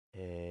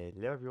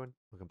Hello everyone,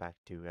 welcome back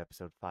to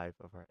episode 5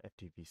 of our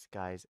FTB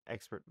Skies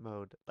Expert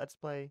Mode Let's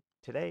Play.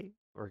 Today,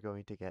 we're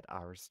going to get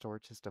our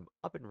storage system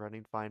up and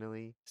running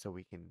finally, so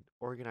we can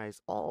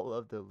organize all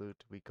of the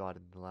loot we got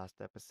in the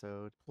last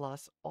episode,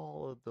 plus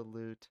all of the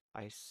loot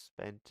I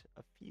spent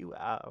a few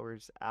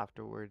hours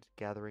afterwards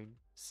gathering.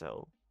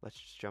 So, let's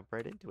just jump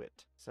right into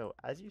it. So,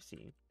 as you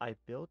see, I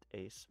built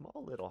a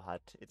small little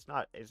hut. It's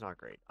not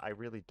great. I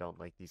really don't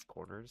like these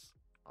corners.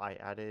 I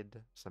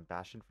added some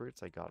passion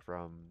fruits I got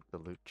from the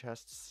loot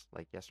chests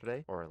like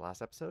yesterday or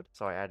last episode.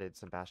 So I added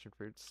some passion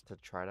fruits to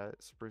try to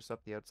spruce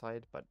up the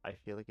outside, but I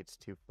feel like it's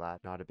too flat.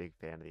 Not a big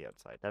fan of the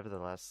outside.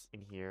 Nevertheless,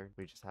 in here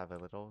we just have a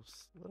little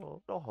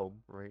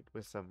home, right,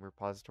 with some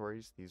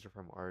repositories. These are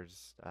from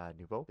Ars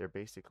Nouveau. They're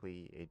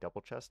basically a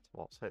double chest.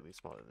 Well, slightly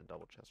smaller than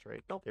double chest,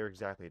 right? Nope, they're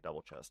exactly a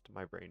double chest.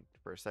 My brain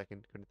for a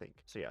second couldn't think.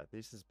 So yeah,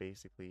 this is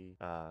basically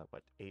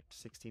what,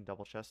 16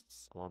 double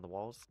chests along the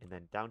walls, and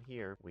then down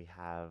here we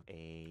have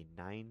a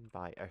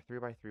 3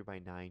 by 3 by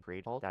 9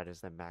 grade vault. That is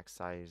the max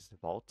size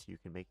vault you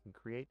can make and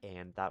create,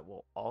 and that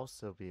will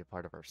also be a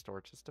part of our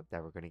storage system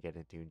that we're going to get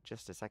into in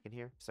just a second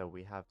here. So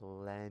we have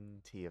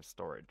plenty of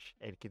storage,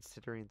 and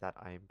considering that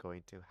I am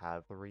going to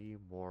have 3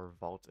 more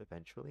vaults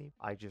eventually,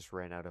 I just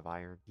ran out of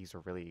iron. These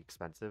are really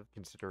expensive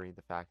considering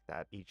the fact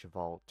that each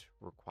vault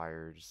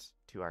requires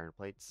 2 iron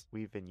plates.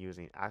 We've been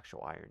using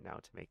actual iron now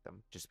to make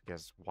them, just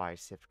because why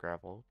sift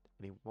gravel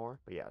anymore?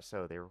 But yeah,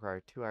 so they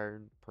require 2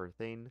 iron per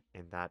thing,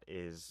 and that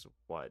is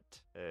what,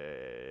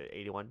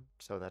 81.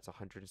 So that's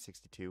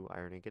 162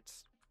 iron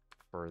ingots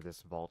for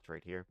this vault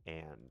right here.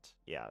 And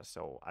yeah,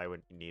 so I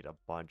would need a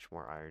bunch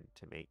more iron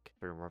to make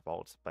 3 more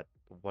vaults, but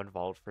 1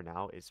 vault for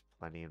now is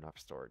plenty enough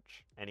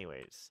storage.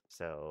 Anyways,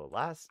 so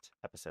last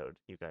episode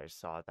you guys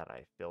saw that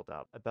I filled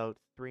up about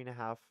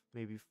 3.5,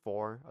 maybe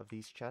 4 of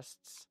these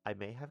chests. I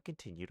may have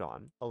continued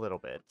on a little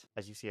bit.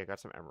 As you see, I got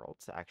some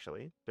emeralds.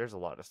 Actually, there's a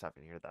lot of stuff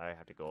in here that I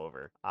have to go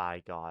over.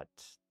 I got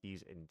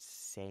these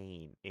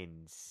insane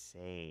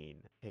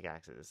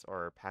pickaxes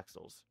or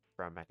paxels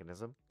from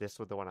Mechanism. This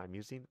was the one I'm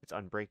using. It's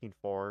Unbreaking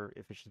 4,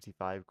 Efficiency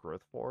 5,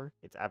 Growth 4.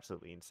 It's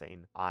absolutely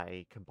insane.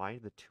 I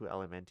combined the 2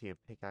 Elementium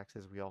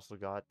pickaxes we also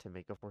got to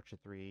make a Fortune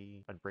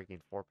 3 Unbreaking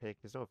 4 pick.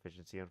 There's no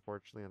efficiency,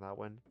 unfortunately, on that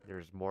one.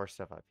 There's more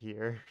stuff up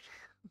here.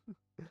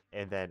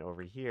 And then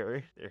over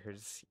here,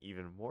 there's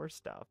even more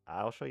stuff.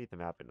 I'll show you the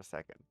map in a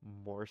second.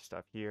 More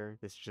stuff here.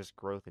 This is just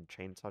growth and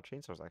chainsaw.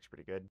 Chainsaw is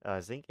actually pretty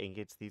good. Zinc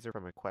ingots. These are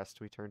from a quest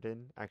we turned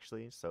in,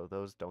 actually. So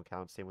those don't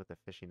count. Same with the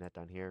fishing net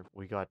down here.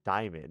 We got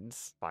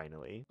diamonds,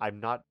 finally. I'm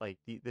not like,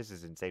 this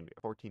is insane.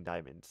 14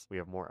 diamonds. We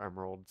have more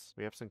emeralds.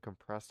 We have some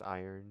compressed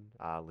iron,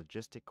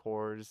 logistic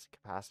cores,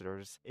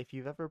 capacitors. If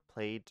you've ever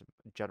played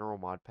general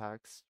mod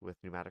packs with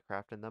pneumatic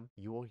craft in them,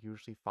 you will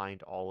usually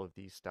find all of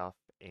these stuff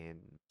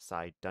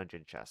inside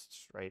dungeon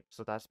chests, right?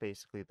 So that's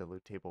basically the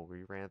loot table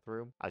we ran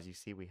through. As you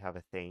see, we have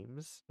a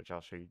Thames, which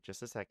I'll show you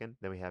just a second.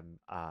 Then we have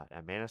a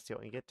Mana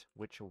Steel ingot,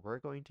 which we're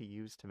going to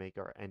use to make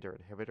our Ender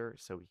inhibitor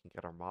so we can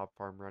get our mob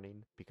farm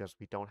running, because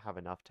we don't have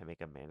enough to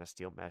make a Mana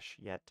Steel mesh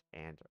yet,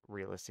 and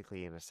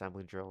realistically an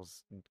assembly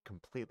drill's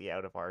completely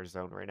out of our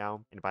zone right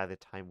now, and by the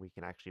time we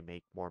can actually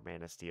make more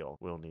Mana Steel,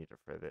 we'll need it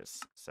for this.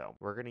 So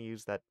we're going to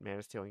use that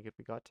Mana Steel ingot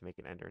we got to make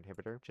an Ender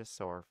inhibitor, just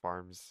so our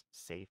farm's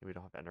safe and we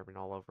don't have Enderman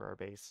all over our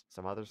base.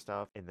 Some other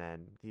stuff, and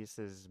then this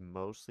is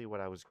mostly what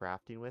I was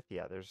crafting with.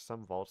 Yeah, there's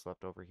some vaults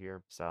left over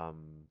here,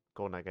 some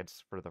gold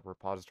nuggets for the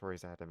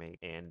repositories I had to make,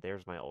 and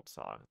there's my old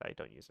saw that I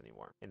don't use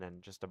anymore, and then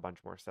just a bunch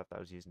more stuff that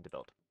I was using to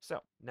build. So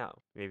now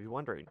you may be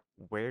wondering,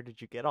 where did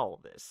you get all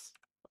of this?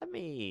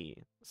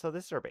 So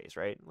this is our base,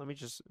 right? Let me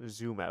just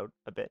zoom out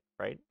a bit,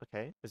 right?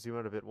 Okay, zoom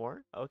out a bit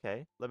more.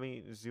 Okay, let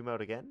me zoom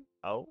out again.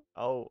 Oh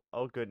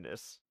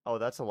goodness. Oh,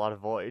 that's a lot of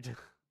void.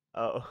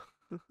 Oh.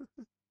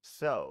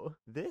 So,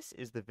 this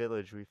is the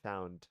village we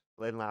found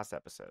in last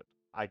episode.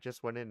 I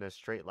just went in a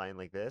straight line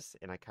like this,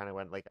 and I kind of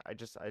went like, I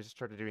just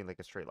started doing like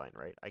a straight line,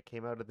 right? I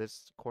came out of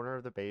this corner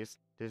of the base,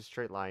 did a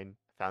straight line,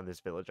 found this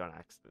village on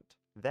accident.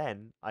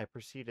 Then, I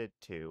proceeded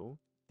to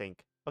think,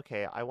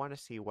 okay, I want to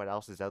see what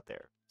else is out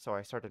there. So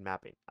I started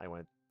mapping. I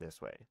went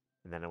this way,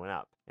 and then I went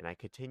up, and I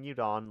continued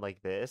on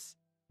like this,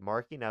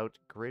 marking out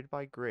grid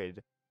by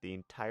grid the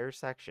entire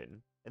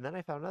section. And then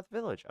I found another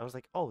village. I was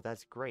like, oh,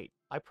 that's great.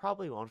 I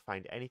probably won't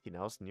find anything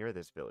else near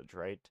this village,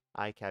 right?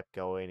 I kept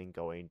going and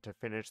going to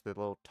finish the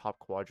little top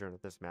quadrant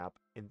of this map.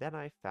 And then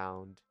I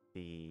found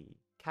the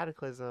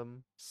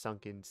Cataclysm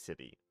Sunken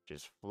City,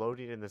 just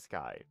floating in the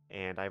sky.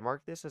 And I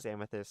marked this as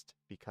amethyst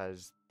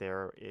because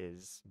there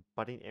is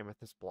budding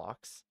amethyst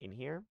blocks in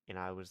here. And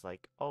I was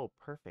like, oh,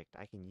 perfect.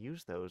 I can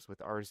use those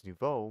with Ars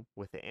Nouveau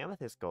with the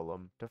amethyst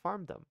golem to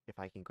farm them. If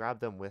I can grab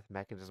them with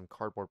Mechanism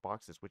cardboard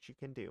boxes, which you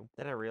can do.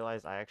 Then I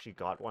realized I actually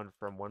got one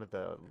from one of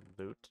the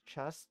loot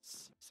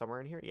chests somewhere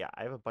in here. Yeah,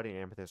 I have a budding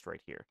amethyst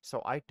right here.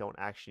 So I don't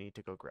actually need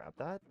to go grab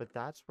that, but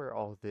that's where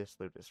all this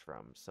loot is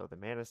from. So the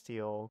Mana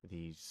Steel,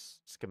 these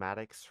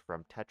schematics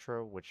from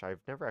Tetra, which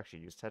I've never actually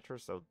used Tetra etc.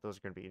 So those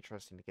are going to be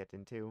interesting to get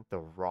into. The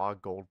raw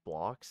gold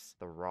blocks,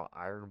 the raw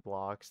iron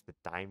blocks, the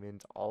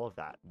diamonds, all of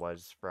that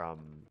was from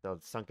the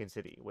sunken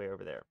city way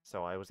over there.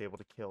 So I was able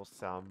to kill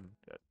some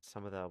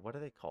of the, what are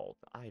they called?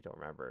 I don't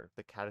remember.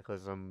 The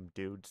cataclysm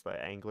dudes, the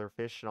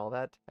anglerfish and all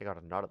that. I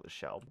got a nautilus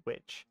shell,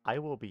 which I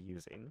will be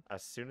using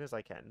as soon as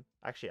I can.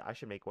 Actually, I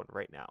should make one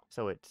right now.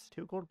 So it's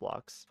 2 gold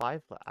blocks,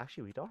 5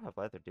 actually, we don't have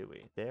leather, do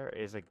we? There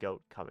is a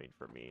goat coming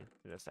for me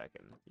in a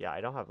second. Yeah,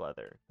 I don't have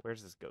leather.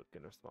 Where's this goat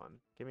gonna spawn?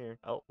 Come here.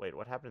 Oh, wait,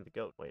 what happened to the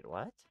goat? Wait,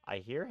 what? I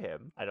hear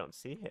him. I don't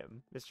see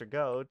him. Mr.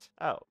 Goat.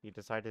 Oh, he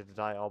decided to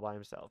die all by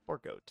himself. Poor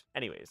goat.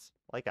 Anyways,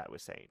 like I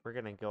was saying, we're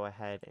gonna go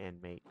ahead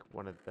and make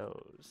one of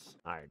those.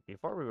 Alright,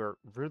 before we were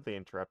rudely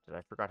interrupted,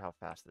 I forgot how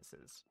fast this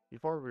is.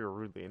 Before we were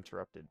rudely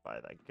interrupted by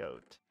that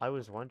goat, I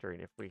was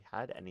wondering if we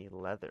had any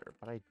leather,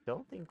 but I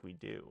don't think we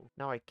do.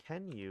 Now I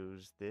can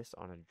use this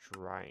on a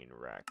drying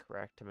rack,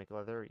 correct, to make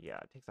leather? Yeah,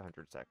 it takes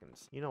 100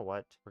 seconds. You know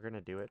what? We're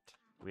gonna do it.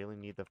 We only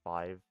need the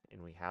 5,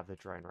 and we have the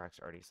drying racks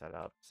already set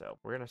up. So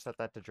we're going to set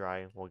that to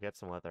dry, we'll get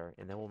some leather,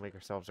 and then we'll make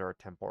ourselves our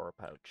temporal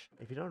pouch.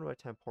 If you don't know what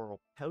a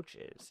temporal pouch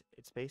is,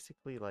 it's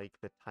basically like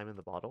the time in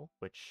the bottle,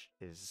 which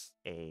is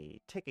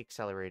a tick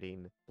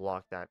accelerating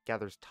block that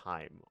gathers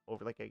time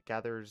over, like it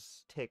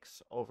gathers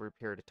ticks over a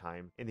period of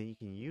time, and then you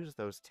can use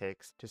those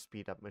ticks to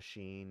speed up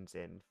machines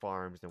and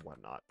farms and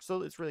whatnot.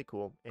 So it's really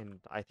cool, and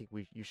I think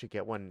you should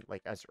get one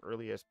like as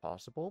early as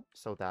possible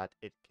so that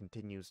it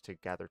continues to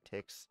gather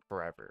ticks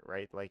forever,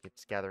 right? Like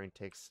it's gathering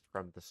ticks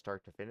from the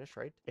start to finish,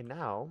 right? And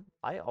now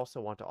I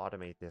also want to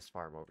automate this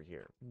farm over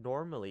here.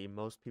 Normally,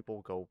 most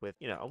people go with,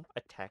 you know,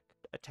 a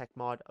tech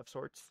mod of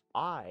sorts.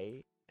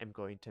 I am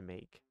going to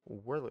make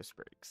whirler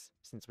sprigs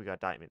since we got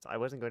diamonds. I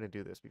wasn't going to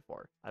do this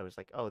before. I was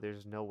like, oh,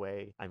 there's no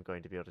way I'm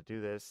going to be able to do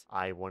this.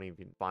 I won't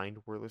even find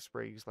whirler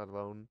sprigs, let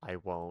alone I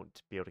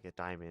won't be able to get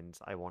diamonds.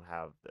 I won't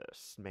have the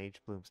mage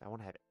blooms. I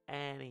won't have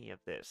any of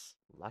this.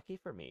 Lucky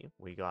for me,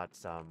 we got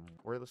some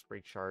whirler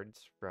sprig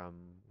shards from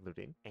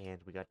looting, and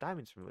we got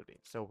diamonds from looting.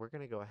 So we're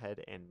going to go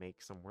ahead and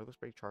make some whirler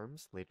sprig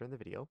charms later in the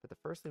video. But the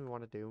first thing we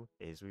want to do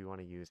is we want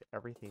to use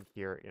everything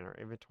here in our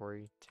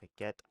inventory to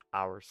get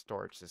our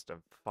storage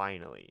system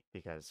finally,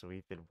 because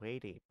we've been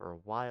waiting for a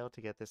while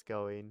to get this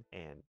going,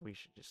 and we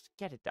should just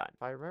get it done.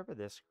 If I remember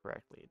this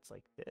correctly, it's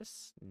like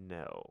this?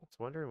 No. I was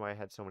wondering why I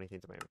had so many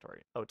things in my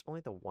inventory. Oh, it's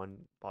only the 1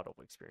 bottle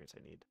of experience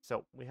I need.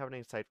 So we have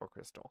an insightful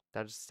crystal.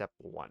 That is step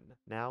 1.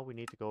 Now we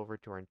need to go over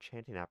to our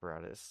enchanting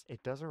apparatus.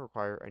 It doesn't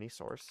require any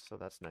source, so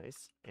that's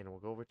nice. And we'll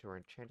go over to our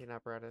enchanting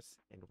apparatus,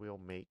 and we'll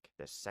make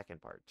the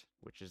second part,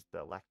 which is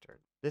the lectern.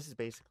 This is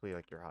basically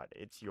like your HUD.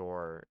 It's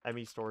your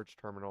ME storage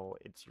terminal.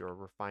 It's your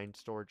refined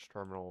storage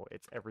terminal.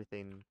 It's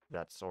everything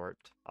that sort.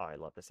 Oh, I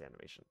love this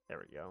animation. There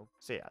we go.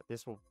 So yeah,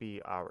 this will be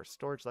our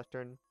storage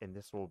lectern, and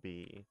this will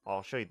be,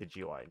 I'll show you the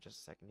GUI in just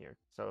a second here.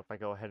 So if I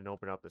go ahead and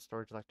open up the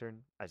storage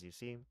lectern, as you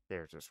see,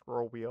 there's a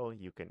scroll wheel.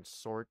 You can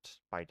sort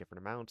by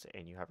different amounts,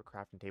 and you have a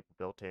crafting table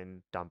built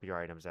in, dump your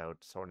items out,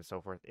 so on and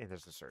so forth, and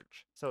there's a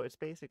search. So it's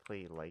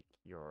basically like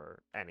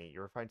your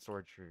refined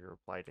storage or your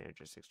applied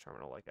logistics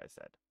terminal, like I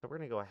said. So we're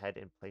going to go ahead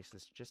and place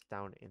this just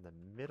down in the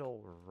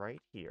middle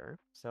right here.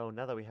 So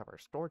now that we have our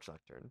storage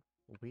lectern,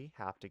 we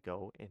have to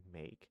go and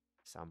make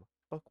some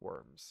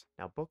bookworms.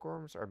 Now,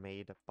 bookworms are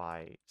made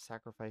by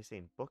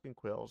sacrificing book and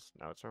quills.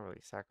 Now, it's not really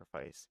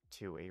sacrifice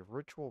to a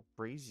ritual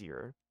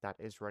brazier that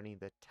is running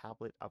the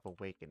Tablet of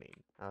Awakening.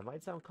 It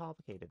might sound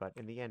complicated, but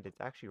in the end,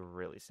 it's actually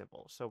really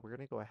simple. So we're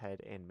going to go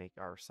ahead and make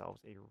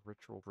ourselves a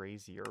ritual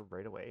brazier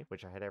right away,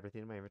 which I had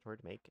everything in my inventory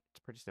to make.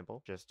 It's pretty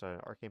simple. Just an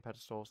arcane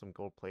pedestal, some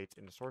gold plates,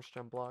 and a source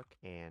gem block,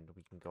 and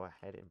we can go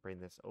ahead and bring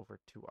this over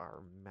to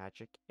our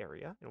magic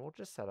area, and we'll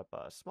just set up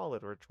a small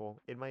little ritual.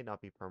 It might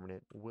not be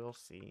permanent. We'll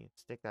see.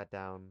 Stick that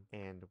down,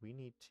 and we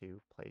need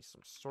to place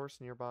some source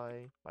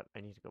nearby, but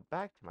I need to go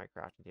back to my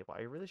crafting table.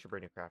 I really should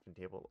bring a crafting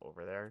table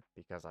over there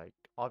because I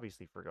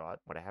obviously forgot.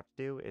 What I have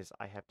to do is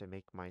I have to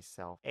make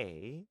myself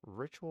a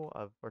ritual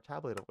of or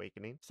tablet of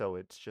awakening. So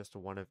it's just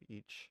one of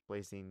each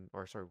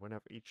one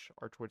of each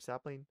archwood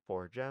sapling,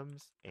 4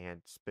 gems,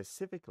 and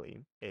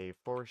specifically a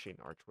flourishing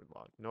archwood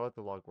log. No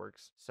other log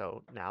works.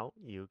 So now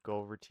you go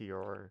over to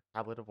your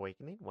tablet of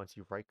awakening. Once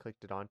you've right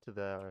clicked it onto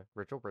the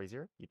ritual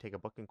brazier, you take a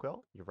book and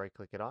quill, you right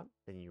click it on,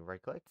 then you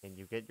right click, and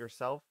you get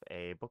yourself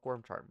a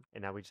bookworm charm.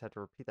 And now we just have to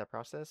repeat that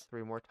process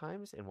 3 more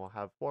times, and we'll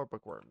have 4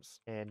 bookworms.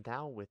 And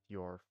now with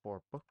your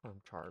 4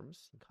 bookworm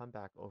charms, you come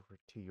back over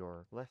to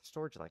your left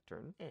storage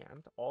lectern,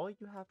 and all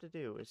you have to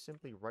do is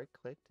simply right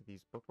click to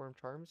these bookworm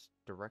charms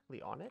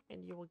directly on it,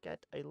 and you will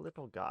get a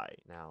little guy.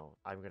 Now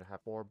I'm gonna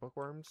have 4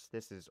 bookworms.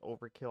 This is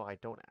overkill. I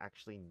don't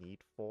actually need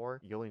 4.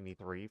 You only need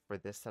 3 for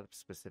this setup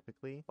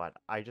specifically, but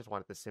I just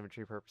wanted the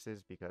symmetry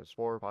purposes because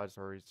 4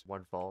 repositories,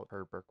 1 vault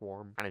per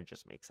bookworm, and it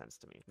just makes sense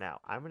to me. Now,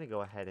 I'm going to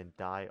go ahead and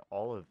dye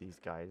all of these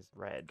guys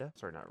red.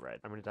 Sorry, not red.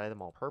 I'm going to dye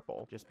them all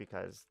purple just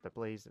because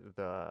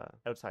the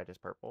outside is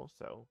purple,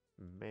 so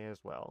may as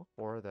well.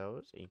 For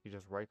those, you can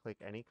just right click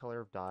any color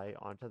of dye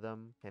onto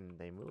them. Can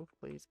they move,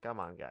 please? Come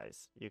on,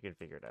 guys. You can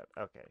figure it out.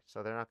 Okay,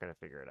 so they're not going to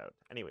figure it out.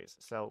 Anyways,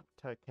 so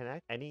to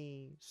connect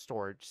any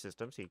storage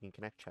system, so you can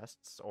connect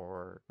chests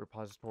or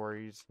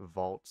repositories,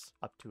 vaults,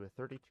 up to a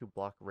 32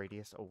 block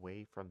radius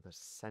away from the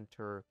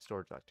center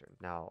storage lectern.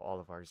 Now, all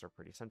of ours are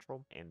pretty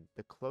central, and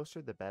the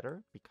closer the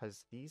better,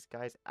 because these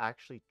guys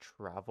actually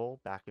travel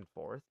back and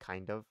forth,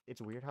 kind of.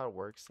 It's weird how it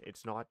works.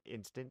 It's not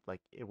instant.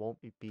 Like, it won't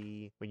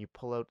be when you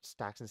pull out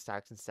stacks and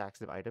stacks and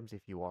stacks of items.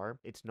 If you are,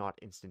 it's not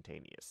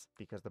instantaneous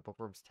because the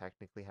bookworms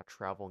technically have to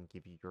travel and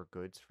give you your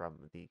goods from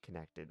the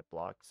connected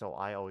block. So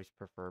I always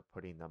prefer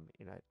putting them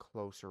in a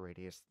closer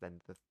radius than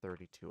the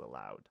 32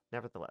 allowed.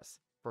 Nevertheless,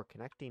 for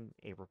connecting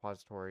a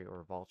repository or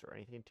a vault or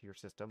anything to your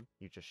system,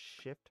 you just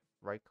shift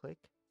right click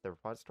the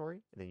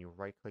repository, and then you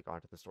right click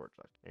onto the storage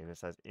list, and it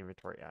says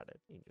inventory added.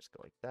 And you just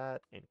go like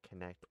that and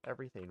connect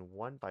everything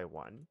one by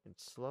one, and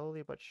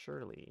slowly but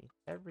surely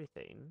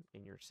everything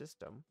in your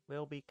system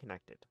will be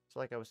connected. So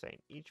like I was saying,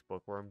 each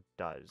bookworm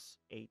does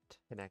eight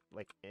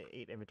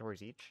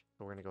inventories each.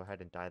 So we're going to go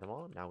ahead and dye them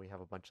all. Now we have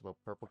a bunch of little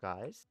purple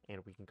guys,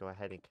 and we can go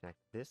ahead and connect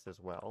this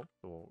as well.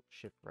 So we'll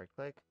shift right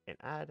click and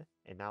add,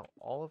 and now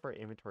all of our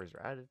inventories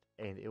are added,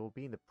 and it will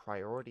be in the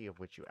priority of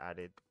which you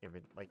added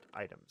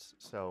items.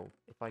 So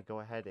if I go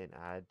ahead and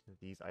add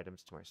these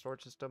items to my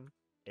storage system,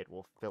 it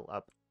will fill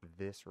up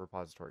this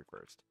repository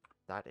first.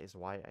 That is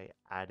why I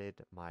added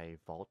my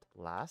vault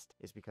last,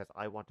 is because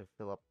I want to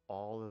fill up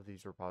all of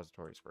these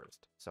repositories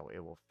first. So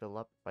it will fill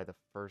up by the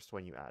first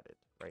one you added,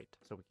 right?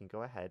 So we can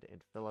go ahead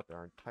and fill up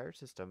our entire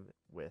system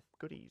with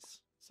goodies.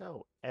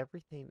 So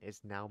everything is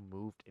now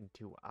moved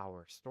into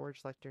our storage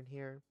lectern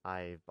here.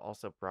 I've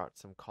also brought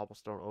some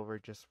cobblestone over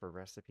just for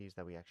recipes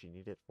that we actually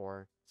need it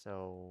for.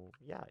 So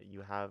yeah,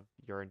 you have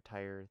your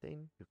entire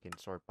thing. You can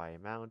sort by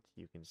amount,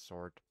 you can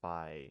sort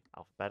by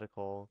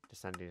alphabetical,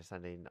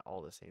 descending,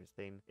 all the same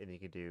thing. And you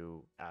can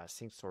do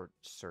sync sort,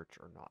 search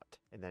or not.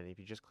 And then if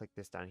you just click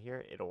this down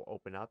here, it'll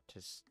open up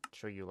to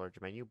show you a larger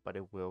menu, but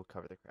it will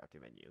cover the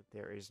crafting menu.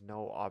 There is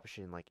no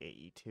option like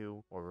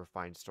AE2 or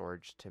refined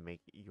storage to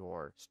make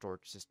your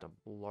storage system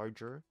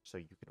larger, so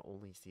you can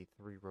only see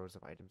 3 rows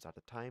of items at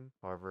a time.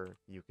 However,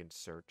 you can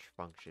search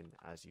function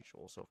as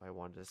usual. So if I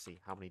wanted to see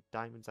how many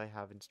diamonds I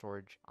have in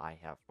storage, I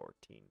have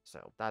 14.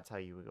 So that's how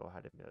you would go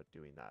ahead and end up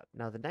doing that.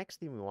 Now, the next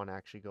thing we want to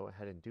actually go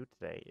ahead and do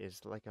today is,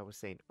 like I was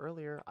saying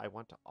earlier, I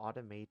want to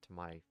automate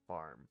my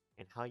farm.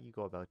 And how you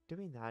go about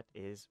doing that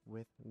is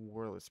with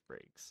Whirlus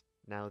Sprigs.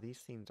 Now, these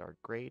things are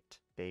great.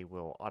 They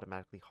will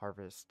automatically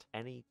harvest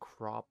any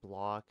crop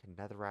block,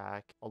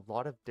 netherrack.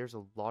 There's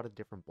a lot of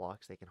different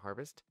blocks they can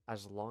harvest.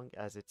 As long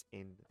as it's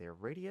in their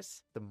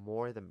radius, the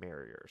more the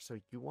merrier. So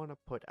you want to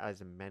put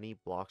as many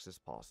blocks as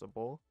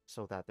possible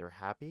so that they're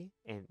happy,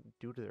 and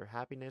due to their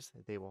happiness,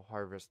 they will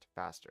harvest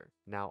faster.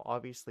 Now,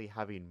 obviously,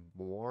 having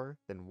more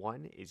than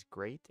one is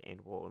great and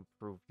will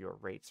improve your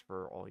rates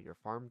for all your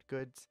farmed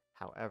goods.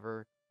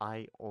 However,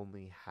 I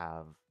only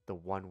have the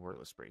one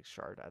Whirlus Springs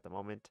shard at the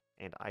moment,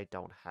 and I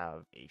don't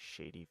have a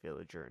shady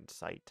villager in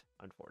sight,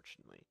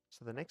 unfortunately.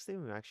 So the next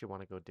thing we actually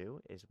want to go do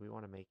is we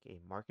want to make a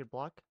market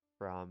block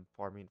from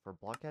farming for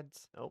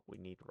blockheads. Oh, we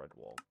need red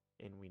wool.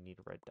 And we need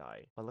red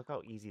dye. But look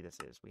how easy this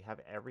is. We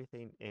have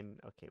everything in...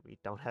 Okay, we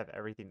don't have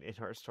everything in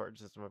our storage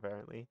system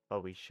apparently,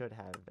 but we should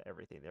have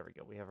everything. There we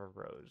go. We have a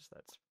rose.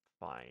 That's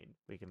fine.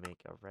 We can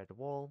make a red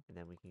wool, and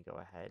then we can go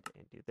ahead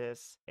and do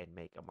this and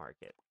make a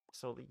market.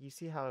 So you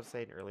see how I was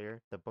saying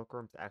earlier, the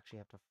bookworms actually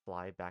have to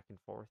fly back and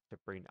forth to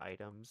bring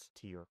items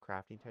to your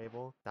crafting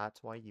table.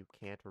 That's why you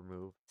can't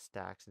remove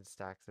stacks and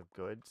stacks of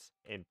goods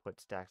and put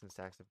stacks and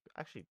stacks of...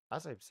 Actually,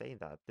 as I'm saying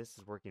that, this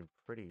is working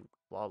pretty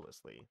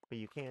flawlessly. But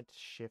you can't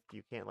shift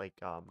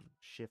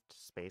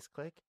space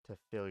click to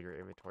fill your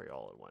inventory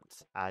all at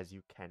once, as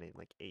you can in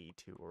like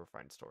AE2 or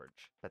refined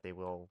storage. That they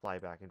will fly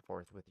back and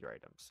forth with your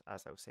items,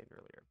 as I was saying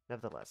earlier.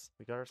 Nevertheless,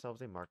 we got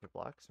ourselves a market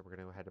block, so we're going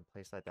to go ahead and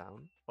place that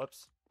down.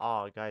 Whoops.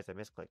 Oh, guys, I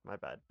misclicked. My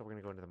bad. So we're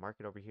going to go into the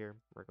market over here.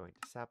 We're going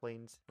to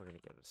saplings. We're going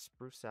to get a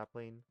spruce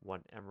sapling,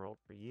 1 emerald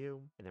for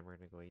you. And then we're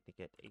going to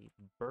get a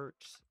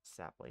birch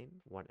sapling,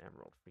 1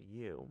 emerald for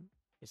you.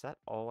 Is that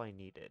all I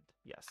needed?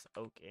 Yes,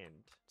 oak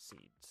and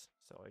seeds.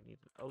 So I need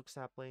an oak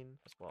sapling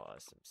as well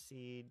as some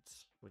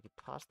seeds. We could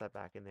toss that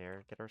back in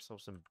there, get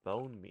ourselves some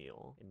bone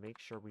meal, and make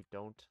sure we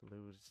don't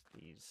lose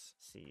these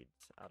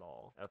seeds at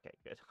all. Okay,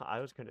 good. I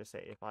was going to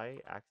say, if I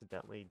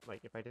accidentally,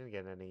 if I didn't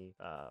get any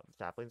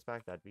saplings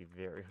back, that'd be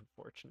very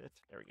unfortunate.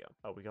 There we go.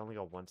 Oh, we only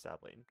got 1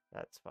 sapling.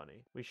 That's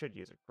funny. We should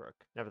use a crook.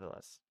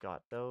 Nevertheless,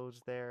 got those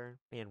there,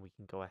 and we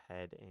can go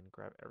ahead and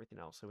grab everything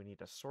else. So we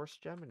need a source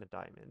gem and a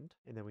diamond,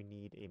 and then we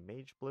need a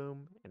mage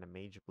bloom and a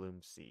mage bloom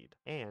seed.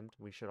 And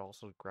we should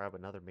also grab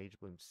another mage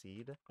bloom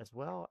seed, as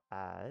well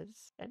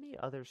as any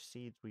other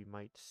seeds we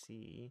might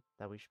see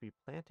that we should be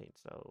planting.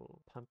 So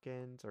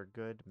pumpkins are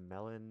good,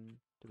 melon,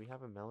 Do we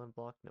have a melon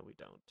block? No, we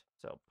don't.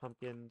 So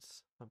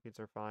pumpkins. Pumpkins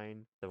are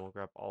fine. Then we'll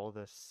grab all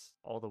this,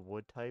 all the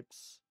wood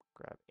types.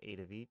 Grab 8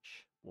 of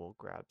each. We'll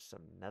grab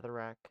some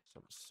netherrack,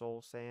 some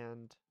soul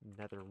sand,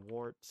 nether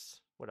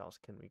warts. What else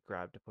can we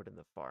grab to put in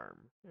the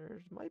farm? There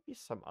might be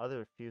some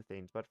other few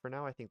things, but for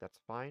now I think that's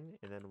fine.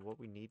 And then what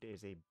we need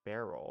is a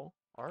barrel.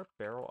 Are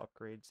barrel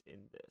upgrades in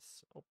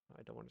this? Oh,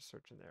 I don't want to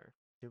search in there.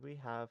 Do we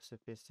have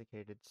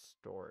sophisticated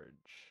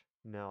storage?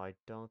 No, I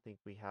don't think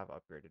we have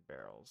upgraded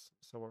barrels.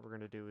 So what we're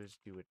going to do is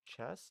do a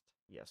chest.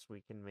 Yes, we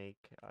can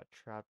make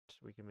trapped,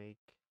 we can make,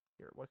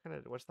 here,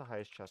 what's the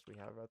highest chest we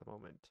have at the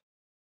moment?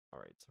 All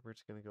right, so we're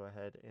just going to go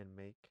ahead and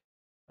make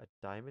a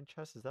diamond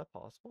chest. Is that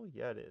possible?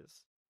 Yeah, it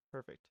is.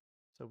 Perfect.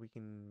 So we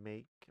can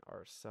make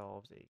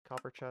ourselves a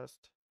copper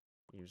chest,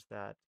 use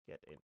that, get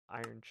an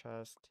iron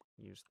chest,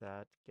 use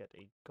that, get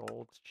a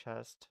gold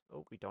chest.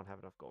 Oh, we don't have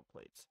enough gold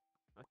plates.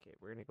 Okay,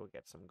 we're going to go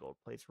get some gold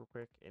plates real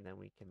quick, and then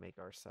we can make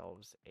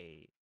ourselves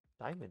a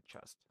diamond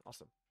chest.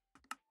 Awesome.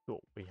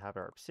 Cool. We have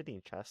our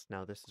obsidian chest.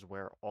 Now this is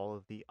where all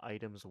of the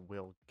items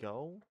will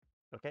go.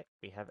 Okay,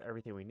 we have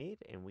everything we need,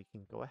 and we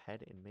can go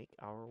ahead and make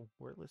our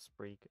wordless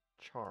break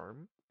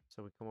charm.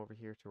 So we come over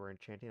here to our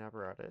enchanting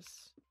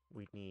apparatus.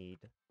 We need,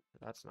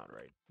 that's not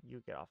right.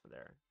 You get off of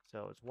there.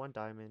 So it's 1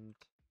 diamond,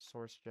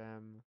 source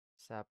gem,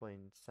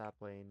 sapling,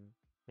 sapling,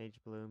 mage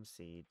bloom,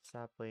 seed,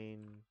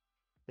 sapling,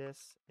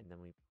 this, and then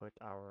we put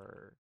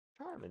our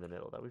charm in the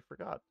middle that we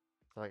forgot.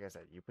 So like I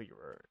said, you put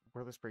your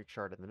wordless break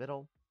shard in the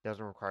middle.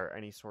 Doesn't require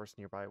any source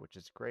nearby, which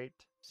is great.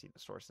 See, the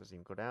source doesn't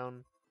even go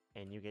down.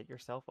 And you get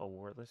yourself a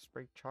wordless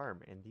break charm,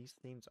 and these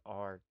things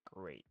are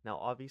great. Now,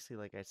 obviously,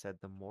 like I said,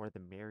 the more the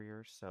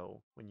merrier,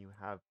 so when you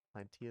have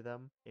plenty of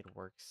them, it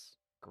works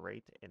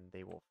great, and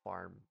they will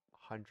farm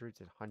hundreds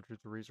and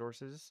hundreds of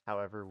resources.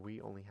 However,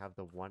 we only have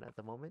the one at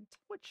the moment,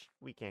 which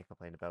we can't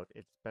complain about.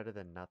 It's better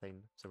than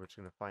nothing. So we're just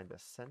going to find the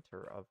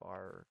center of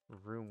our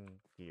room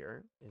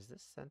here. Is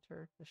this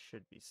center? This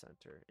should be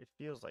center. It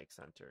feels like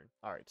center.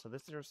 All right, so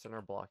this is our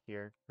center block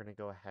here. We're going to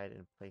go ahead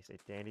and place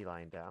a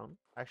dandelion down.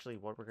 Actually,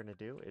 what we're going to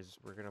do is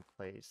we're going to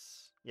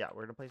place,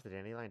 we're going to place the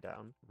dandelion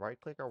down, right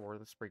click our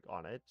wordless sprig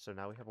on it. So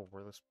now we have a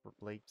wordless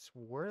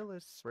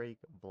sprig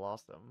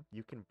blossom.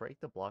 You can break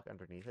the block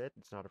underneath it.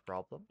 It's not a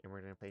problem. And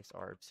we're going to place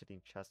our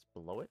obsidian chest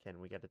below it. Can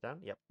we get it done?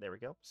 Yep, there we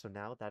go. So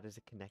now that is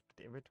a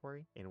connected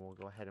inventory, and we'll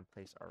go ahead and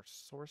place our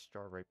source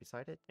jar right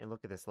beside it. And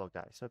look at this little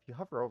guy. So if you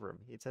hover over him,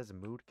 it says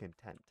mood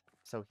content.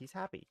 So he's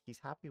happy. He's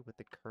happy with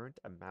the current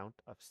amount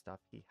of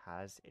stuff he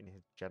has in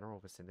his general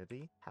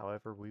vicinity.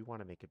 However, we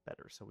want to make it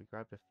better. So we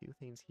grabbed a few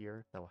things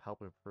here that will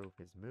help improve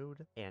his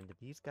mood. And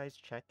these guys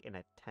check in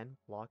a 10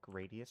 block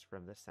radius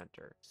from the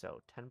center.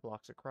 So 10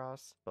 blocks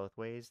across both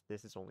ways.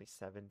 This is only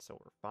 7, so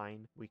we're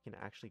fine. We can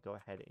actually go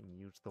ahead and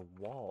use the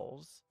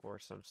walls for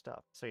some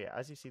stuff. So yeah,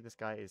 as you see, this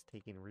guy is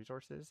taking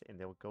resources, and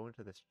they'll go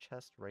into this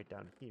chest right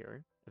down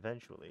here.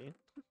 Eventually,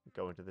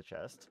 go into the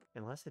chest,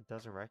 unless it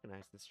doesn't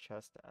recognize this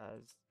chest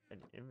as an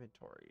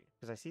inventory.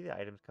 Because I see the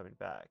items coming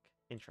back.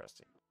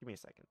 Interesting. Give me a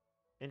second.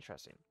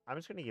 Interesting. I'm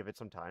just going to give it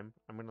some time.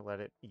 I'm going to let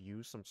it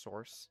use some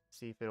source,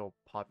 see if it'll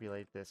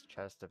populate this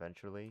chest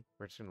eventually.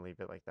 We're just going to leave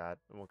it like that,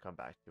 and we'll come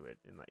back to it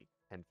in like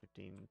 10,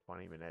 15,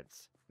 20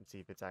 minutes and see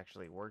if it's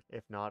actually worked.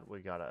 If not, we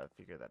gotta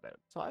figure that out.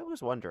 So I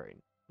was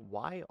wondering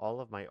why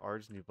all of my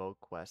Ars Nouveau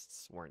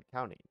quests weren't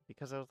counting,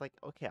 because I was like,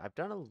 okay, I've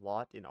done a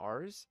lot in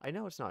Ars. I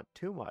know it's not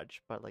too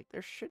much, but like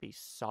there should be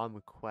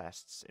some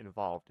quests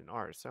involved in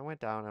Ars. So I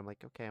went down, I'm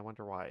like, okay, I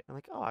wonder why. I'm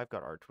like, oh, I've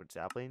got Archwood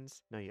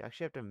saplings. No, you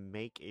actually have to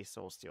make a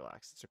soul steel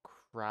axe. It's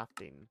a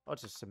crafting. Oh,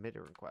 it's a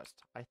submitted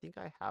request. I think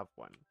I have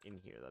one in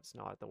here that's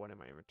not the one in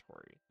my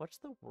inventory. What's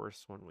the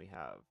worst one we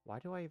have? Why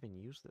do I even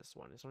use this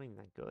one? It's not even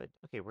that good.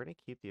 Okay, we're gonna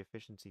keep the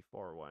efficiency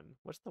 4 one.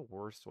 What's the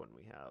worst one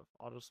we have?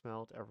 Auto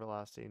smelt,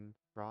 everlasting,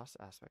 Frost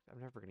aspect. I'm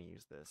never going to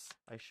use this.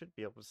 I should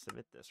be able to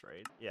submit this,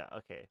 right? Yeah,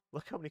 okay.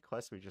 Look how many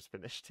quests we just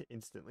finished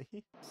instantly.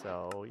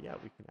 So yeah,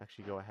 we can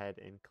actually go ahead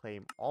and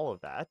claim all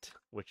of that,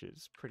 which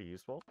is pretty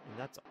useful. And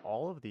that's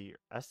all of the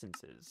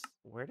essences.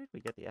 Where did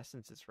we get the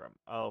essences from?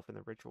 Oh, from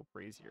the ritual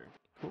brazier.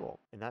 Cool.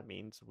 And that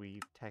means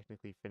we've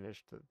technically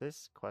finished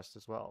this quest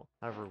as well.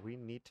 However, we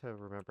need to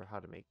remember how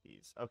to make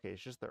these. Okay,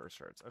 it's just the earth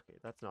shards. Okay,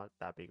 that's not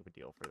that big of a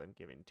deal for them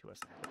giving to us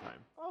ahead of time.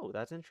 Oh,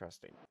 that's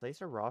interesting.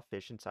 Place a raw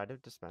fish inside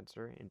of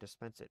dispenser and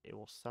dispense it. It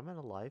will summon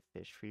a live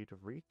fish for you to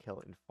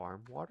re-kill and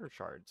farm water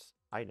shards.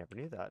 I never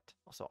knew that.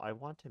 Also, I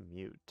want to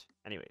mute.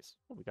 Anyways,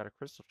 oh, we got a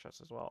crystal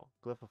chest as well.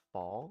 Glyph of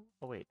fall.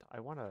 Oh wait, I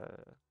want a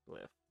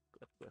glyph.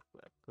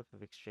 Glyph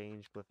of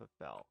exchange, glyph of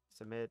fell.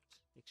 Submit,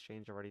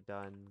 exchange already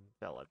done,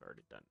 fell I've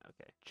already done.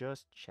 Okay,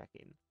 just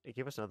checking. It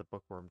gave us another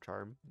bookworm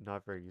charm.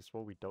 Not very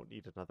useful. We don't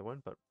need another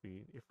one, but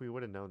if we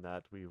would have known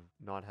that, we would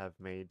not have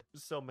made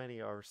so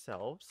many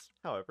ourselves.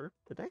 However,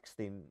 the next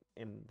thing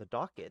in the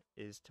docket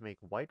is to make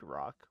white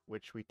rock,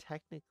 which we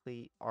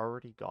technically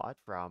already got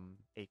from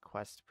a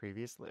quest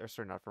previously, or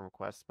sorry, not from a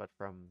quest, but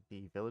from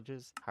the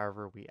villages.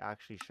 However, we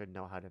actually should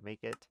know how to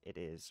make it. It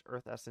is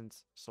earth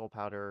essence, soul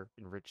powder,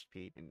 enriched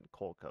peat, and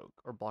coal coke,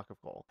 or block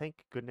of coal.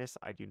 Thank goodness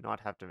I do not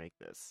have to make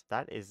this.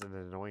 That is an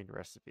annoying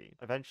recipe.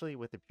 Eventually,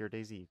 with the pure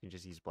daisy, you can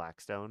just use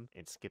blackstone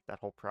and skip that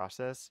whole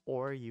process,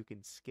 or you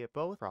can skip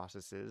both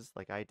processes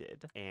like I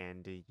did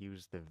and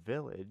use the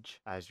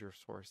village as your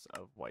source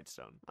of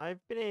whitestone. I've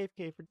been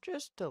AFK for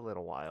just a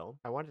little while.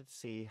 I wanted to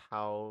see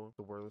how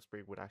the Whirlwind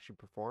Sprig would actually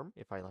perform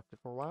if I left it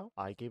for a while.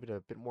 I gave it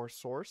a bit more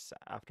source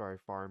after I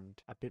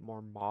farmed a bit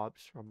more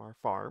mobs from our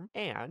farm,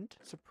 and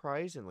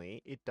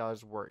surprisingly, it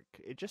does work.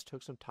 It just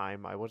took some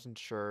time. I wasn't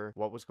sure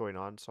what was going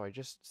on, so I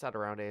just sat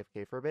around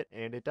AFK for a bit,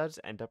 and it does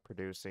end up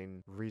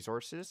producing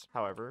resources.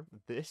 However,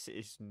 this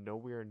is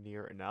nowhere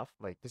near enough.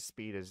 Like, this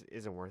speed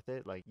isn't worth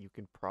it. Like, you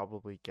can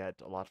probably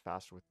get a lot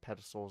faster with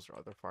pedestals or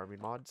other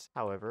farming mods.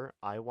 However,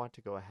 I want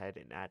to go ahead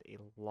and add a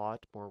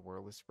lot more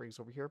Whirlwind Sprigs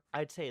over here.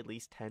 I'd say at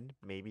least 10,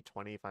 maybe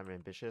 20 if I'm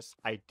ambitious.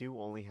 I do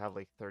only have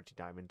like 30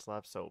 diamonds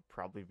left, so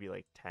probably be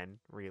like 10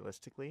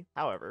 realistically.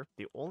 However,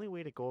 the only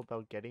way to go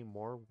about getting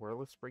more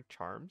Whirlwind Sprig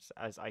charms,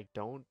 as I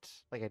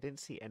didn't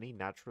see any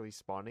naturally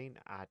spawning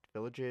at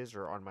villages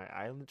or on my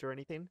islands or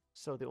anything.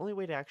 So the only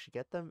way to actually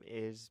get them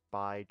is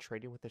by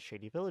trading with a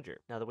shady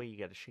villager. Now, the way you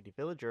get a shady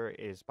villager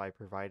is by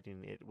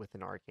providing it with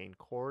an arcane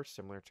core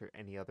similar to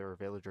any other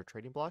villager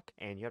trading block,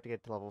 and you have to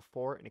get to level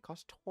 4, and it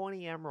costs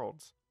 20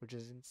 emeralds, which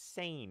is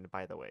insane,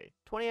 by the way.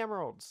 20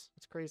 emeralds.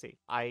 It's crazy.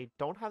 I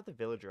don't have the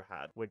villager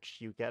hat, which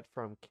you get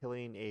from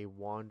killing a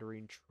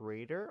wandering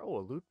trader. Oh,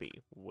 a loot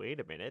bee. Wait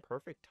a minute.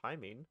 Perfect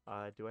timing.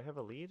 Do I have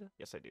a lead?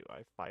 Yes, I do. I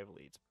have 5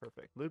 leads.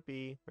 Perfect. Loot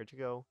bee, where'd you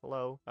go?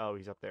 Hello? Oh,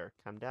 he's up there.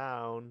 Come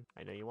down.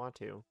 I know you want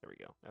to. There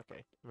we go.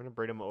 Okay. I'm gonna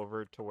bring him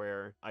over to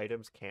where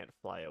items can't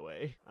fly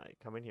away. All right,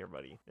 come in here,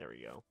 buddy. There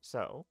we go.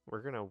 So,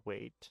 we're gonna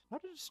wait. How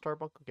did a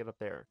Starbunkle get up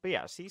there? But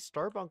yeah, see,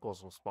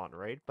 Starbunkles will spawn,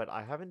 right? But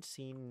I haven't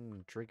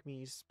seen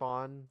Drigmees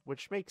spawn,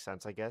 which makes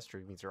sense, I guess.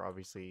 Drigmees are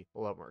obviously a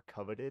lot more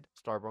coveted.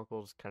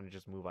 Starbunkles kind of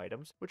just move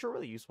items, which are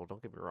really useful,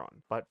 don't get me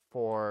wrong. But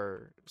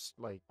for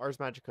like Ars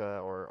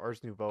Magica or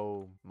Ars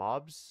Nouveau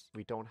mobs,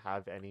 we don't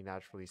have any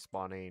naturally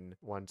spawning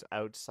ones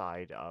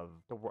outside of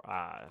the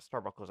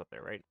Starbuckles up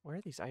there, right? Where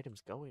are these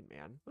items going,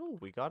 man? Oh,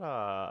 we got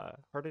a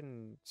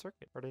hardened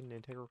circuit, hardened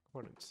integral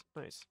components.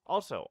 Nice.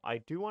 Also, I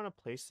do want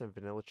to place some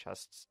vanilla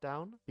chests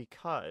down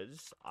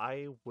because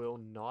I will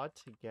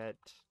not get...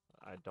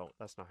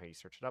 that's not how you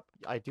search it up.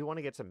 I do want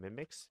to get some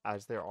mimics,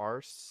 as there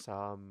are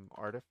some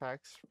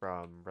artifacts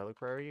from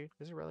Reliquary.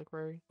 Is it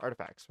Reliquary?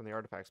 Artifacts from the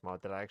Artifacts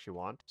mod that I actually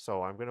want.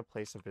 So I'm going to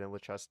place some vanilla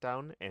chests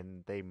down,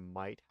 and they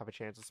might have a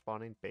chance of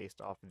spawning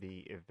based off the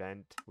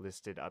event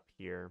listed up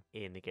here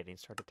in the Getting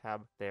Started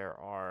tab. There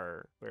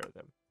are... where are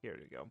them? Here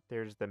we go.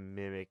 There's the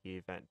Mimic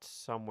event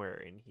somewhere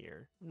in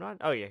here.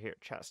 Oh yeah, here,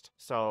 chest.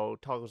 So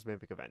Toggle's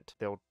Mimic event.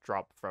 They'll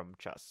drop from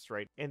chests,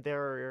 right? And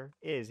there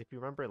is, if you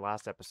remember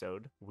last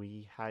episode,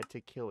 we had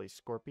to kill a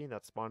scorpion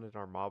that spawned in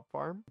our mob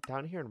farm.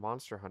 Down here in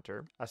Monster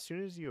Hunter, as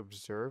soon as you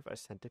observe a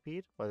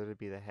centipede, whether it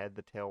be the head,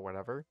 the tail,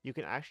 whatever, you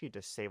can actually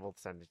disable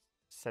the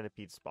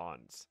centipede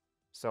spawns.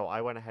 So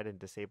I went ahead and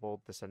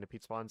disabled the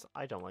centipede spawns.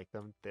 I don't like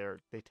them.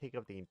 They take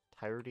up the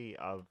entirety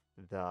of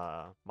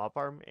the mob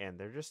farm, and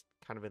they're just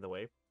kind of in the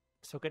way.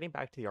 So getting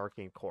back to the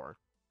arcane core,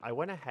 I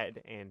went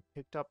ahead and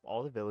picked up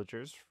all the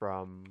villagers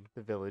from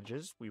the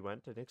villages we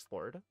went and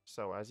explored.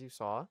 So as you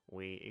saw,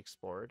 we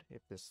explored,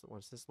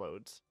 once this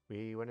loads,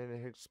 we went in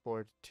and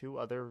explored 2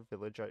 other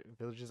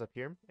villages up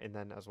here, and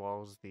then as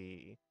well as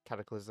the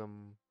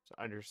Cataclysm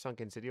under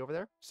Sunken City over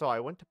there. So I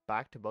went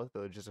back to both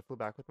villages. I flew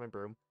back with my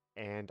broom,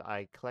 and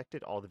I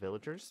collected all the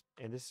villagers.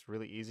 And this is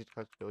really easy to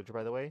collect a villager,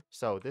 by the way.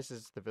 So this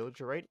is the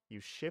villager, right? You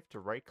shift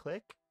right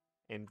click,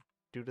 and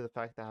due to the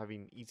fact that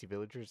having easy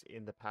villagers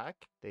in the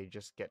pack, they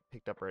just get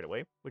picked up right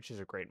away, which is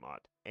a great mod.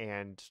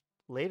 And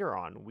later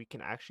on, we can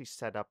actually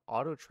set up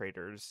auto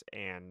traders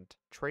and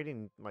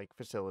trading like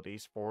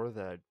facilities for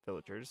the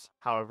villagers.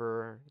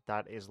 However,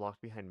 that is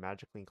locked behind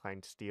magically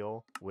inclined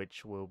steel,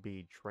 which will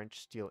be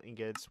drenched steel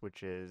ingots,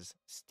 which is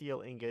steel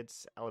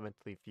ingots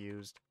elementally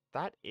fused.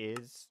 That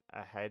is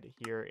ahead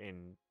here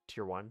in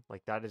tier 1.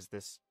 Like, that is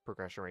this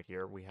progression right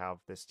here. We have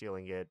the steel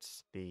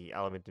ingots, the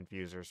element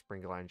infuser,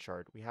 spring line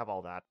shard. We have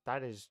all that.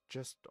 That is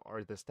just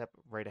the step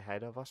right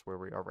ahead of us where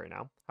we are right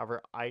now.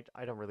 However, I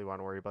don't really want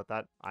to worry about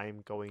that.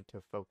 I'm going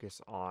to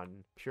focus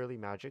on purely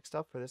magic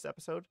stuff for this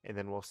episode, and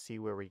then we'll see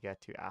where we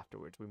get to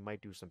afterwards. We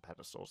might do some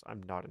pedestals.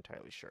 I'm not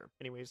entirely sure.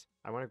 Anyways,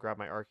 I want to grab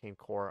my arcane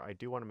core. I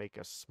do want to make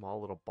a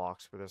small little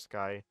box for this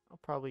guy. I'll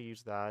probably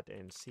use that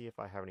and see if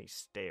I have any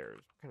stairs.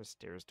 What kind of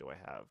stairs do I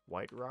have?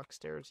 White rock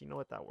stairs? You know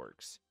what, that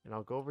works. And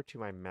I'll go over to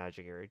my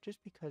magic area just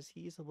because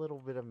he's a little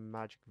bit of a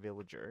magic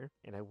villager,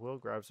 and I will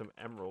grab some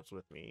emeralds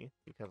with me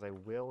because I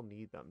will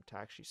need them to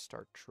actually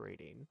start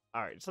trading.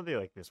 All right, something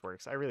like this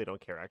works. I really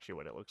don't care actually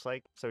what it looks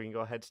like. So we can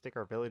go ahead and stick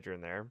our villager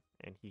in there,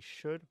 and he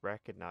should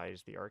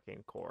recognize the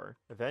arcane core.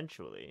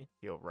 Eventually,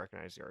 he'll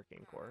recognize the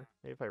arcane core.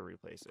 Maybe if I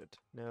replace it.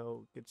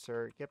 No, good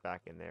sir, get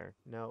back in there.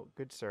 No,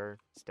 good sir,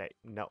 stay.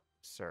 No.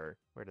 sir.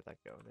 Where did that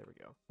go? There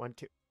we go. 1,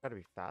 2. Gotta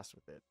be fast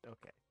with it.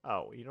 Okay.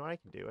 Oh, you know what I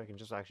can do? I can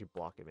just actually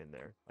block him in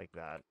there like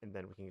that. And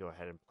then we can go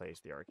ahead and place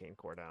the arcane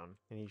core down.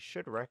 And he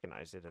should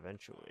recognize it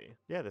eventually.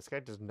 Yeah, this guy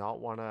does not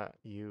want to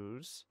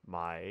use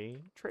my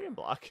trading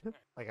block.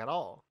 Like at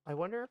all. I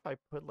wonder if I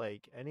put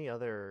like any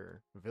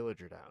other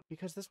villager down.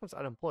 Because this one's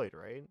unemployed,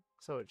 right?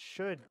 So it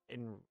should,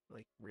 in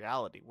like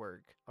reality,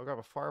 work. I'll grab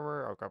a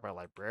farmer. I'll grab a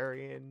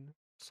librarian.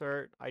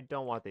 Sir, I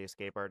don't want the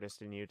escape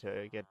artist in you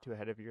to get too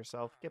ahead of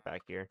yourself. Get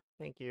back here.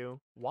 Thank you.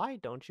 Why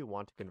don't you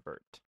want to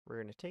convert? We're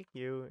going to take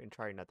you and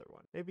try another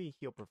one. Maybe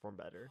he'll perform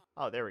better.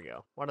 Oh, there we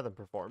go. One of them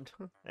performed.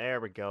 There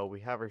we go.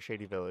 We have our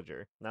shady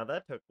villager. Now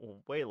that took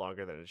way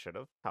longer than it should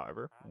have.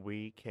 However,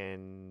 we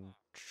can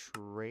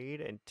trade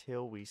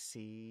until we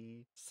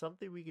see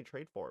something we can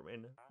trade for him.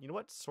 And you know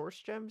what? Source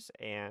gems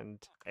and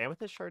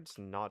amethyst shards,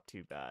 not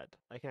too bad.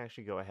 I can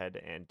actually go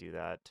ahead and do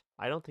that.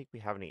 I don't think we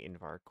have any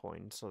Invar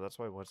coins, so that's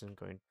why I wasn't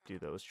going to do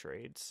those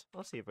trades.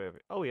 Let's see if we have...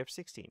 Oh, we have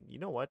 16. You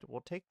know what?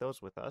 We'll take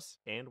those with us,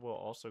 and we'll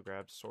also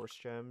grab source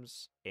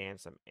gems and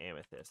some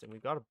amethyst. And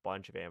we've got a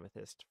bunch of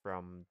amethyst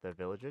from the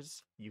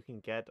villages. You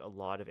can get a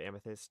lot of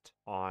amethyst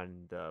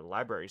on the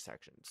library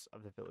sections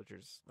of the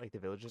villagers, like the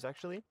villages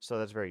actually. So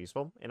that's very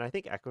useful. And I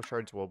think echo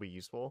shards will be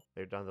useful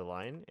later down the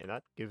line, and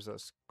that gives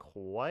us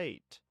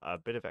quite a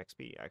bit of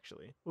XP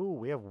actually. Ooh,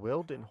 we have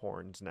Wilden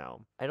horns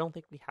now. I don't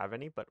think we have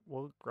any, but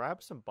we'll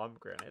grab some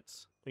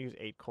granites. We'll use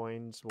 8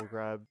 coins. We'll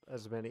grab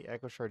as many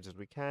echo shards as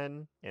we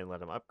can and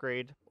let him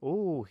upgrade.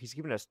 Ooh, he's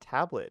giving us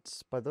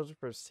tablets, but those are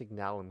for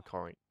signalum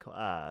coins,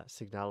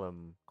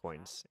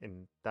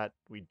 and that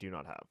we do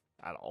not have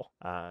at all.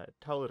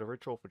 Tablet of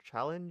Ritual for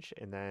challenge,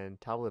 and then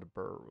Tablet of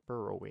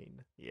Burrowing.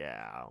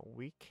 Yeah,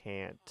 we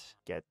can't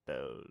get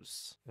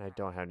those. And I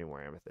don't have any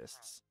more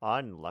amethysts.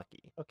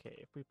 Unlucky.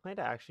 Okay, if we plan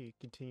to actually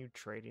continue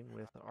trading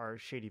with our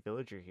shady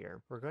villager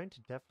here, we're going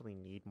to definitely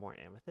need more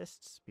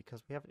amethysts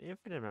because we have an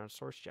infinite amount of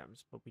source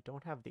gems, but we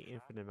don't have the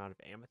infinite amount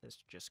of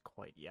amethyst just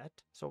quite yet.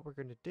 So what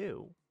we're going to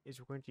do is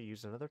we're going to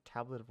use another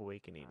Tablet of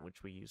Awakening,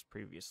 which we used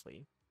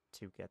previously,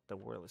 to get the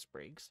Warless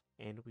Briggs,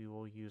 and we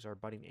will use our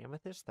budding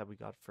amethyst that we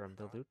got from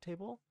the loot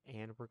table,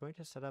 and we're going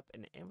to set up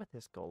an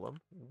amethyst golem,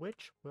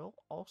 which will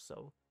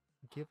also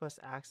give us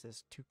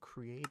access to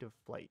creative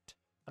flight.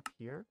 Up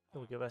here, it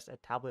will give us a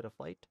tablet of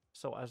flight,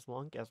 so as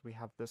long as we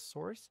have this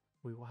source,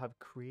 we will have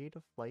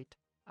creative flight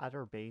at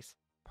our base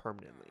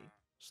permanently.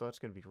 So that's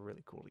going to be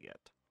really cool to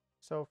get.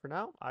 So for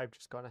now, I've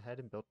just gone ahead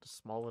and built a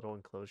small little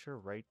enclosure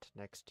right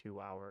next to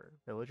our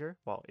villager,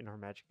 well, in our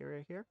magic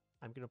area here.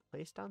 I'm going to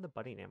place down the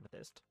budding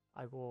amethyst.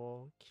 I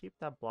will keep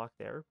that block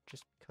there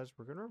just because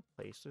we're going to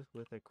replace this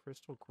with a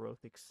crystal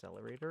growth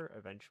accelerator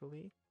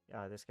eventually,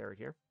 this guy right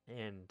here.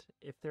 And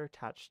if they're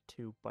attached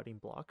to budding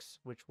blocks,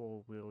 which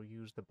we'll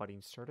use the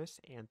budding Certus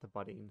and the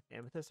budding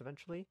amethyst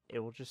eventually, it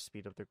will just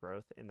speed up the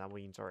growth, and that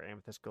means our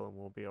amethyst golem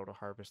will be able to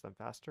harvest them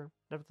faster.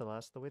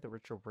 Nevertheless, the way the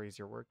ritual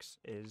brazier works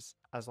is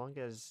as long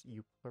as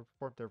you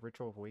perform the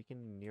ritual of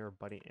awakening near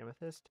budding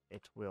amethyst,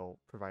 it will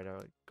provide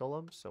a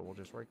golem. So we'll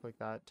just right click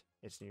that.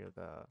 It's near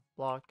the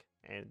block,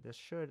 and this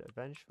should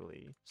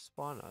eventually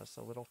spawn us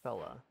a little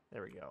fella.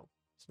 There we go.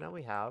 So now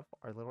we have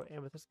our little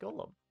amethyst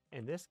golem,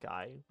 and this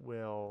guy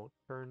will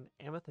turn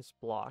amethyst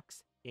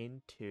blocks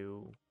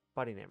into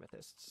budding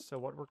amethysts. So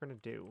what we're going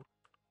to do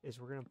is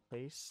we're going to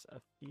place a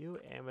few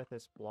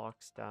amethyst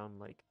blocks down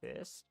like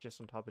this, just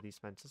on top of these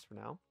fences for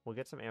now. We'll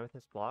get some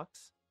amethyst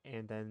blocks,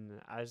 and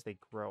then as they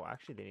grow,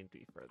 actually they need to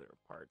be further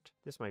apart.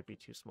 This might be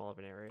too small of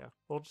an area.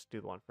 We'll just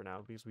do the one for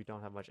now because we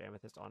don't have much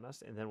amethyst on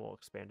us, and then we'll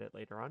expand it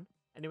later on.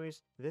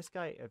 Anyways, this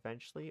guy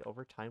eventually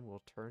over time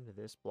will turn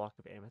this block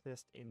of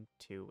amethyst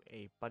into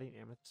a budding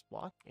amethyst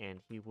block, and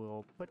he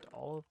will put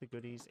all of the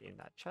goodies in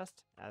that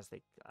chest as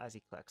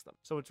he collects them.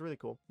 So it's really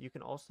cool. You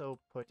can also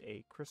put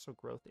a crystal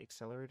growth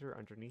accelerator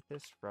underneath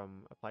this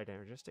from Applied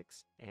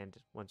Energistics, and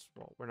once,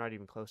 well, we're not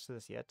even close to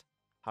this yet.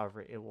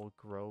 However, it will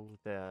grow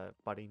the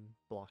budding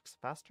blocks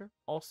faster.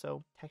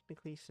 Also,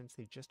 technically, since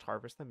they just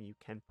harvest them, you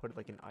can put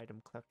like an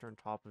item collector on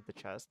top of the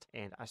chest,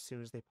 and as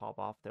soon as they pop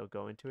off, they'll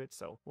go into it.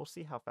 So we'll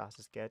see how fast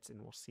this gets,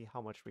 and we'll see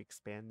how much we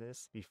expand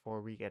this before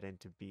we get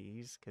into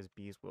bees, because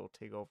bees will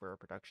take over our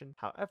production.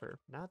 However,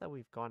 now that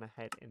we've gone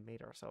ahead and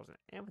made ourselves an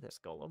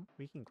amethyst golem,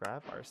 we can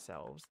grab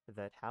ourselves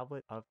the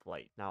tablet of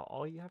flight. Now,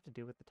 all you have to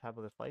do with the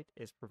tablet of flight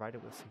is provide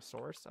it with some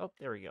source. Oh,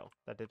 there we go.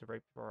 That did it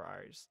right before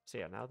our eyes. So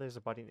yeah, now there's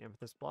a budding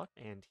amethyst block,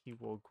 and he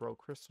will grow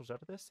crystals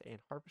out of this and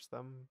harvest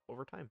them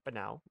over time. But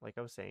now, like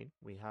I was saying,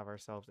 we have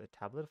ourselves a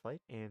tablet of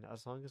flight, and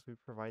as long as we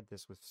provide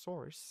this with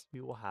source,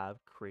 we will have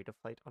creative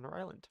flight on our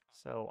island.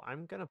 So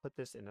I'm gonna put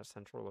this in a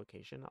central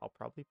location. I'll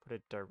probably put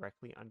it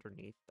directly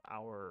underneath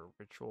our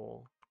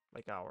ritual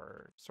like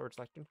our sword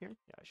selection here.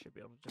 Yeah, I should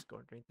be able to just go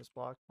underneath this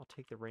block. I'll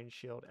take the range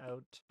shield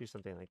out, do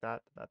something like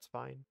that. That's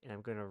fine. And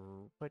I'm gonna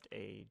put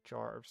a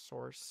jar of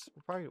source.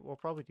 We'll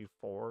probably do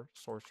 4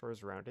 source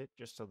jars around it,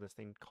 just so this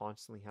thing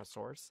constantly has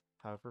source.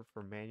 However,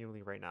 for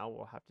manually right now,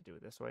 we'll have to do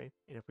it this way.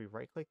 And if we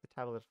right-click the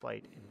tablet of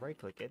flight and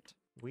right-click it,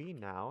 we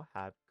now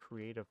have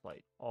creative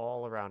light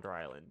all around our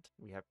island.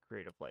 We have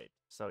creative light.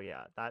 So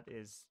yeah, that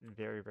is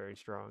very, very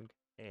strong.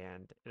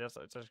 And it's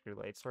actually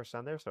light source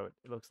down there, so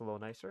it looks a little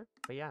nicer.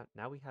 But yeah,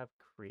 now we have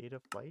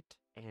creative light,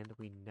 and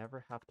we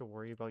never have to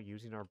worry about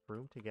using our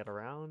broom to get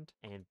around,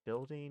 and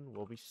building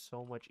will be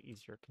so much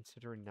easier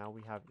considering now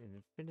we have an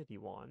infinity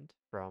wand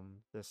from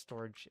the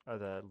storage or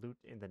the loot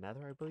in the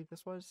nether, I believe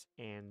this was,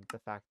 and the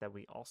fact that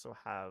we also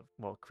have,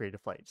 well,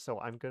 creative light. So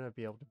I'm going to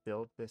be able to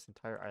build this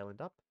entire island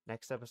up.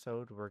 Next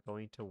episode, we're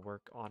going to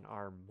work on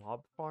our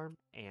mob farm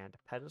and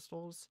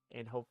pedestals,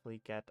 and hopefully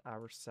get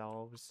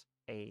ourselves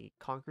a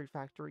concrete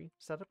factory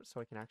setup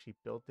so I can actually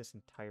build this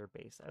entire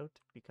base out,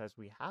 because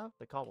we have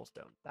the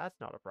cobblestone.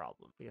 That's not a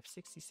problem. We have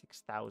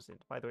 66,000.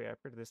 By the way, I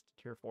upgraded this to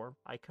tier 4.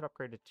 I could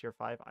upgrade it to tier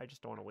 5. I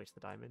just don't want to waste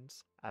the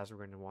diamonds, as we're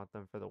going to want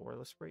them for the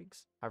warless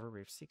rigs. However, we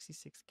have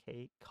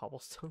 66k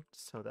cobblestone,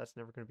 so that's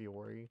never going to be a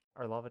worry.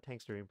 Our lava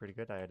tank's doing pretty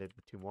good. I added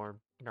 2 more.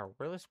 And our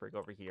warless rig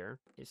over here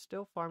is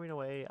still farming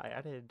away. I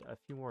added a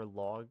few more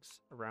logs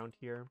around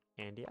here,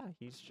 and yeah,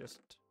 he's just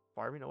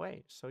farming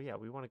away. So yeah,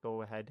 we want to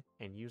go ahead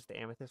and use the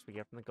amethyst we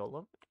get from the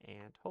golem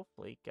and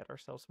hopefully get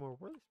ourselves more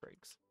whirly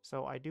sprigs.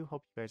 So I do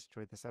hope you guys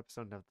enjoyed this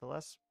episode.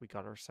 Nevertheless, we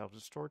got ourselves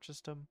a storage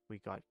system, we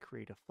got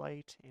creative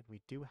flight, and we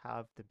do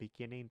have the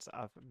beginnings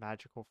of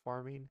magical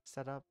farming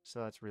set up. So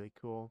that's really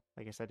cool.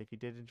 Like I said, if you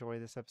did enjoy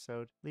this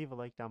episode, leave a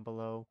like down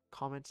below,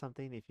 comment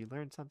something if you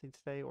learned something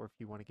today, or if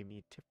you want to give me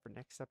a tip for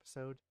next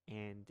episode.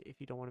 And if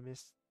you don't want to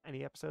miss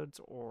any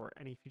episodes or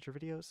any future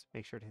videos,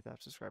 make sure to hit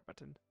that subscribe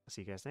button. I'll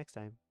see you guys next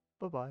time.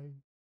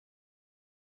 Bye-bye.